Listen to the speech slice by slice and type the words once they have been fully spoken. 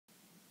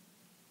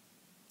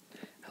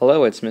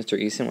Hello, it's Mr.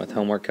 Eason with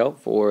homework help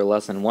for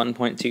lesson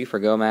 1.2 for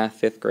Go Math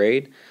 5th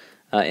grade.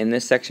 In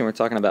this section we're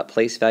talking about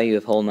place value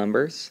of whole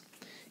numbers.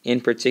 In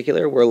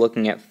particular, we're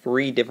looking at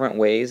 3 different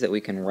ways that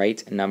we can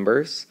write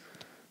numbers.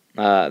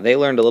 They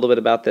learned a little bit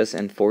about this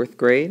in 4th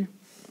grade.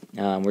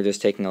 We're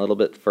just taking a little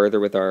bit further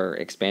with our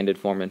expanded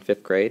form in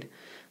 5th grade.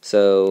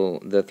 So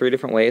the 3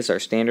 different ways are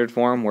standard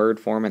form, word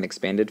form, and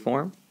expanded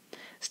form.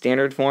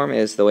 Standard form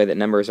is the way that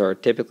numbers are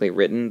typically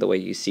written, the way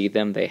you see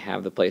them. They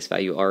have the place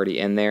value already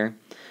in there.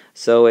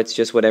 So it's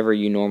just whatever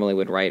you normally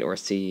would write or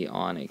see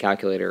on a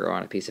calculator or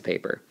on a piece of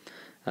paper.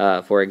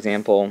 For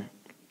example,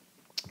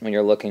 when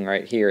you're looking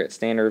right here at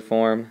standard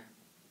form,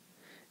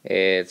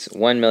 it's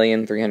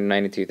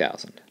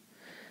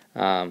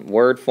 1,392,000.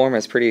 Word form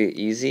is pretty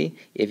easy.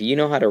 If you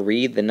know how to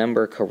read the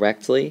number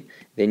correctly,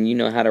 then you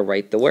know how to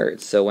write the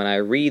words. So when I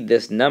read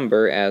this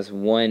number as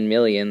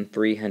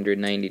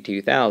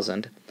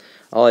 1,392,000,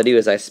 all I do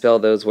is I spell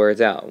those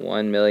words out,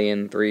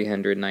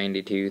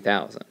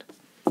 1,392,000.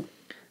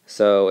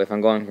 So if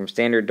I'm going from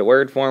standard to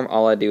word form,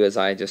 all I do is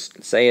I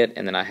just say it,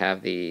 and then I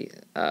have the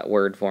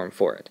word form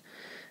for it.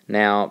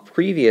 Now,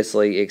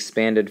 previously,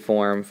 expanded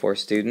form for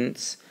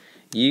students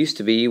used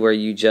to be where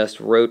you just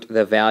wrote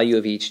the value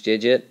of each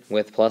digit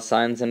with plus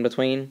signs in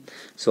between.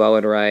 So I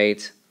would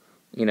write,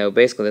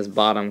 basically this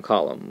bottom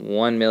column,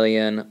 1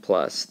 million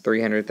plus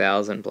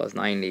 300,000 plus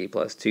 90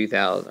 plus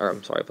 2,000, or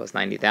I'm sorry, plus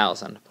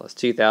 90,000 plus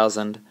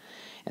 2,000,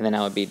 and then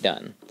I would be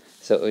done.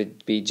 So it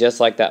would be just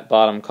like that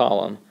bottom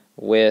column,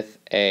 with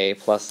a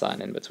plus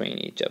sign in between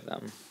each of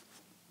them,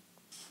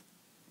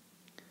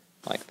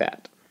 like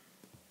that.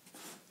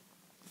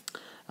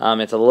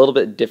 It's a little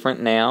bit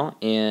different now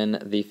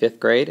in the 5th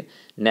grade.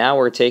 Now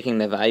we're taking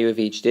the value of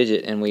each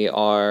digit and we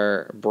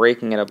are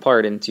breaking it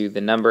apart into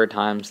the number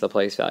times the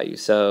place value.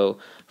 So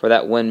for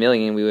that 1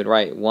 million, we would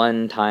write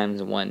 1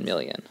 times 1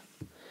 million.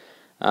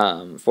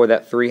 For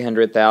that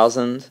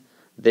 300,000,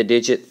 the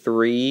digit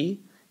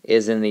 3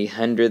 is in the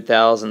hundred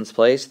thousands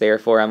place,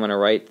 therefore I'm going to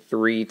write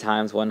 3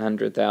 times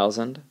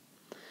 100,000.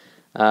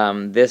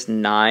 This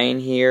 9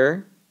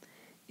 here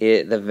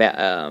is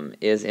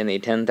in the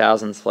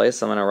 10,000s place,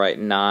 so I'm going to write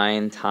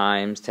 9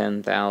 times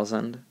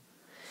 10,000.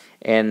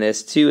 And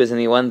this 2 is in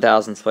the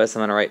 1,000s place,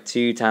 so I'm going to write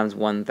 2 times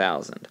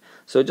 1,000.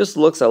 So it just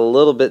looks a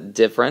little bit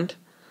different.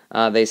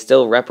 They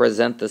still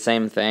represent the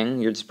same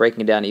thing. You're just breaking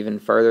it down even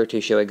further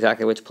to show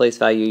exactly which place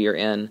value you're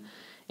in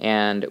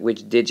and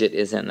which digit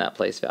is in that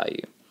place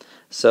value.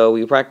 So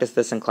we practiced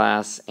this in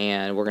class,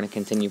 and we're going to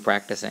continue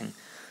practicing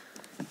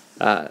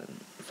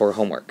for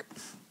homework.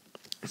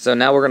 So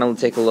now we're going to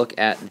take a look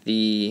at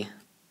the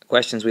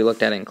questions we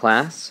looked at in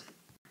class.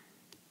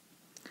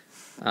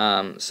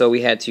 So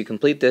we had to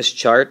complete this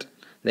chart.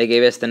 They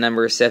gave us the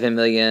number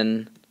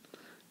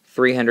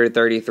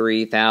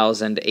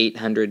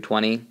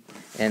 7,333,820,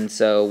 and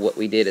so what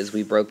we did is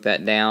we broke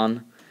that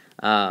down.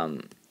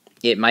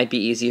 It might be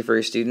easy for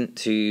a student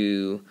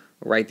to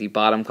write the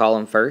bottom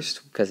column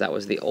first, because that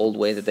was the old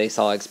way that they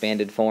saw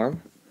expanded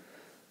form.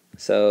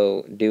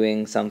 So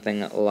doing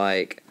something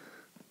like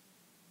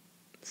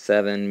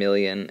 7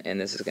 million,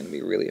 and this is going to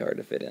be really hard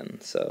to fit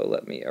in, so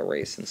let me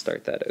erase and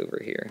start that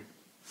over here.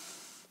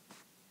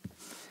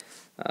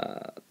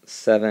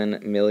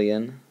 7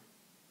 million.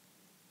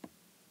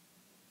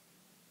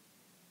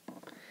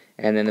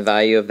 And then the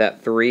value of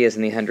that 3 is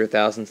in the hundred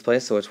thousands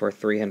place, so it's worth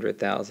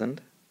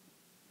 300,000.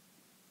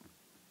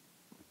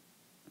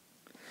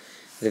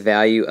 The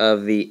value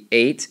of the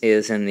 8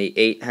 is in the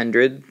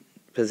 800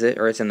 position,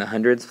 or it's in the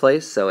hundreds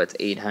place, so it's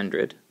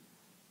 800.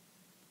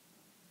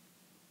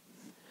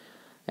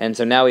 And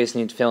so now we just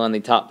need to fill in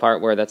the top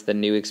part where that's the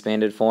new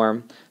expanded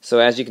form. So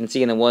as you can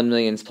see in the 1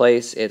 million's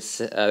place, it's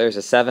there's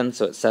a 7,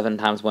 so it's 7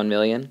 times 1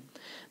 million.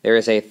 There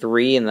is a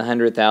 3 in the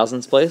hundred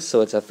thousands place,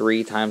 so it's a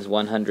 3 times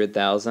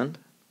 100,000.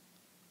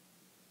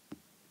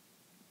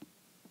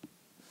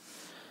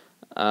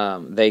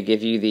 They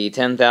give you the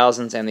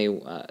 10,000s and the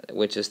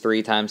which is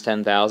 3 times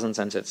 10,000,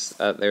 since it's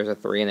there's a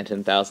 3 in the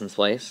 10,000s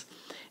place.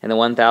 In the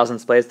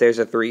 1,000s place, there's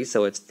a 3,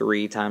 so it's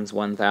 3 times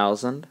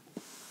 1,000.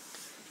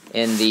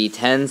 In the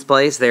tens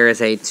place, there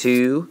is a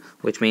 2,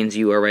 which means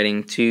you are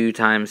writing 2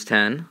 times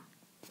 10.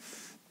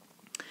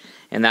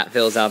 And that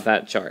fills out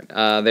that chart.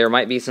 There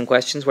might be some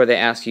questions where they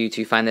ask you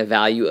to find the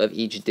value of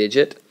each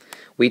digit.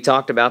 We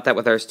talked about that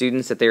with our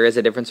students, that there is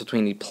a difference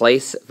between the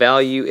place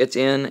value it's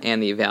in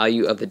and the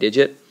value of the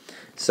digit.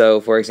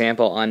 So, for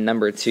example, on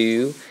number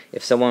 2,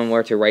 if someone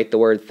were to write the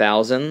word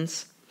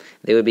thousands,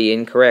 they would be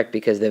incorrect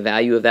because the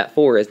value of that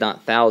 4 is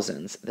not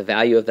thousands. The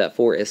value of that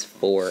 4 is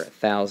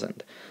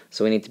 4,000.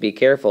 So we need to be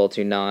careful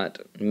to not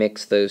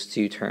mix those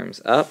two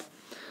terms up.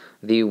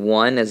 The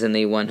 1 is in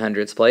the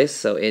 100s place,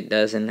 so it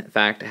does in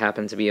fact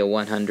happen to be a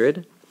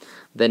 100.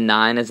 The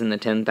 9 is in the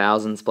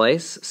 10,000s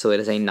place, so it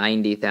is a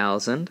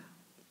 90,000.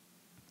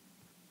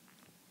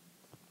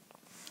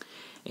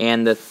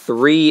 And the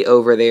 3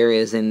 over there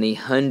is in the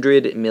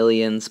 100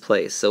 millions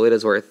place, so it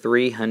is worth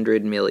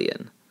 300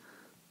 million.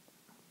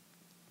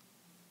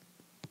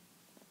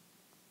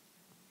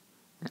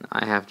 And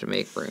I have to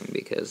make room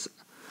because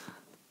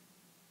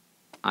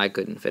I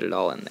couldn't fit it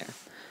all in there.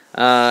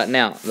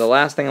 Now, the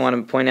last thing I want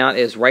to point out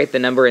is write the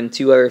number in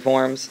two other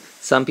forms.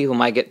 Some people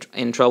might get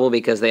in trouble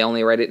because they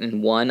only write it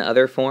in one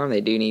other form.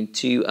 They do need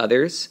two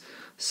others.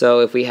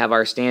 So if we have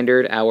our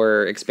standard,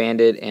 our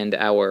expanded, and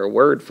our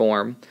word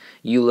form,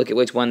 you look at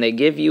which one they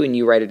give you and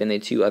you write it in the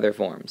two other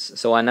forms.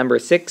 So on number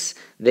 6,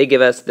 they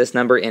give us this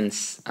number in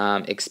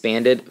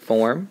expanded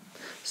form.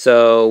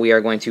 So we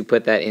are going to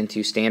put that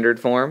into standard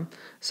form.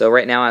 So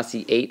right now I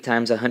see 8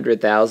 times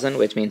 100,000,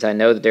 which means I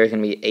know that there's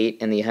going to be 8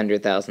 in the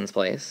 100,000s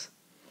place.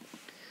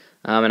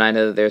 And I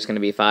know that there's going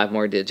to be 5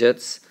 more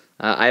digits.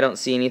 I don't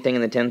see anything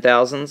in the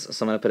 10,000s,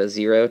 so I'm going to put a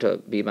 0 to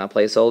be my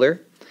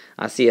placeholder.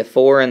 I see a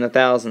 4 in the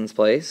thousands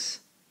place.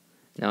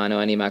 Now I know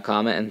I need my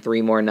comma and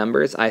 3 more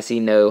numbers. I see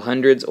no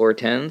hundreds or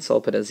tens, so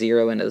I'll put a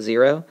 0 and a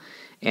 0.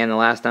 And the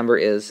last number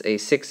is a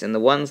 6 in the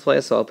ones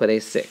place, so I'll put a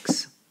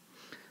 6.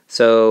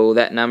 So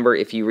that number,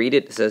 if you read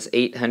it, it says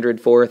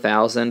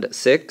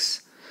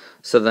 804,006.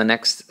 So the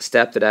next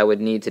step that I would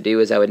need to do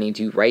is I would need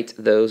to write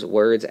those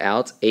words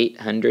out,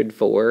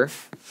 804.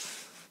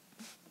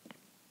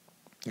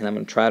 And I'm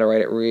going to try to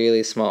write it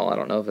really small. I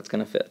don't know if it's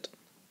going to fit.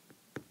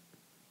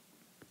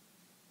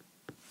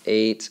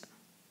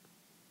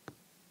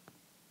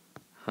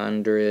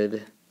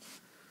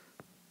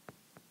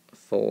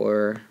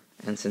 804,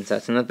 and since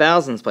that's in the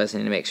thousands place, I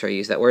need to make sure I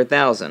use that word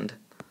thousand.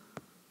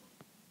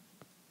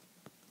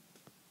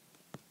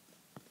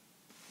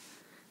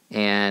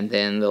 And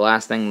then the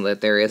last thing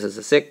that there is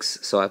a 6,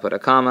 so I put a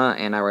comma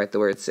and I write the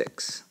word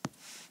 6.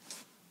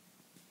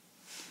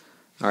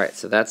 Alright,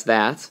 so that's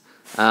that.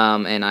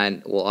 And I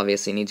will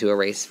obviously need to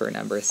erase for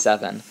number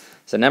 7.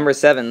 So number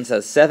 7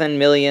 says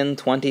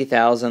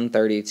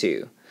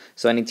 7,020,032.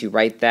 So I need to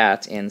write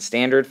that in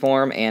standard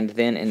form and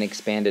then in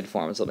expanded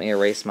form. So let me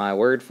erase my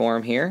word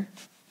form here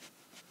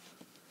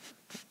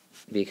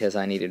because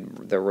I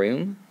needed the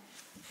room.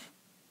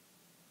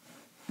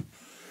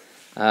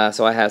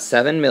 So I have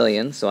 7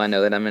 million, so I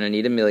know that I'm going to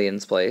need a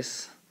millions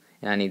place.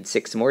 And I need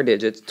 6 more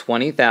digits,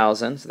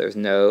 20,000, so there's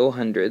no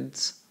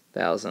hundreds,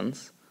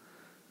 thousands.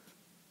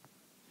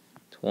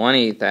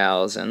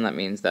 20,000, that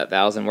means that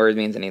 1,000 words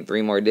means I need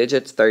 3 more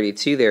digits.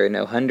 32, there are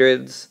no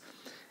hundreds,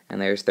 and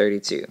there's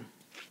 32.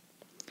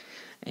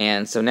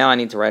 And so now I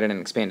need to write it in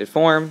expanded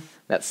form.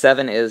 That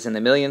 7 is in the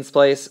millions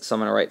place, so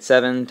I'm going to write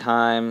 7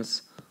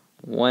 times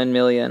 1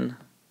 million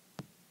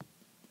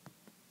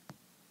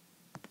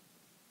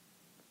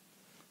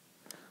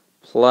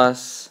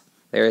plus,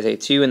 there is a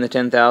 2 in the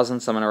 10,000,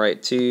 so I'm going to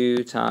write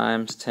 2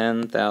 times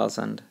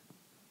 10,000.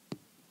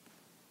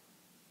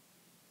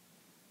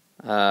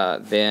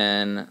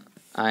 Then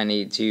I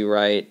need to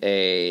write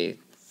a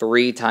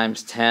 3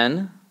 times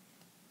 10,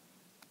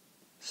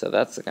 so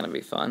that's going to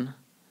be fun.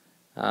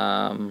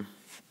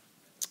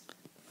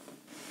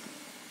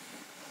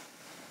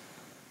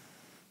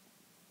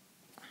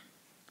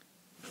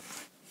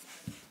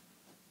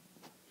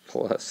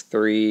 Plus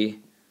 3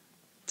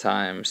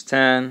 times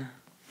 10,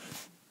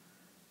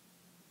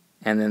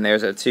 and then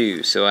there's a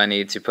 2, so I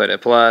need to put a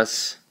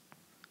plus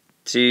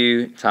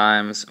 2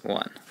 times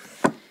 1.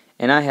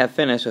 And I have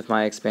finished with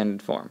my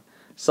expanded form.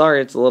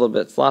 Sorry it's a little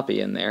bit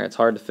sloppy in there. It's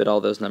hard to fit all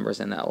those numbers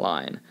in that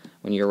line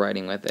when you're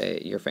writing with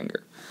your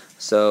finger.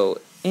 So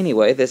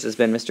anyway, this has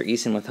been Mr.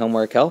 Eason with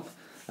Homework Help.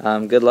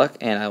 Good luck,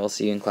 and I will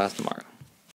see you in class tomorrow.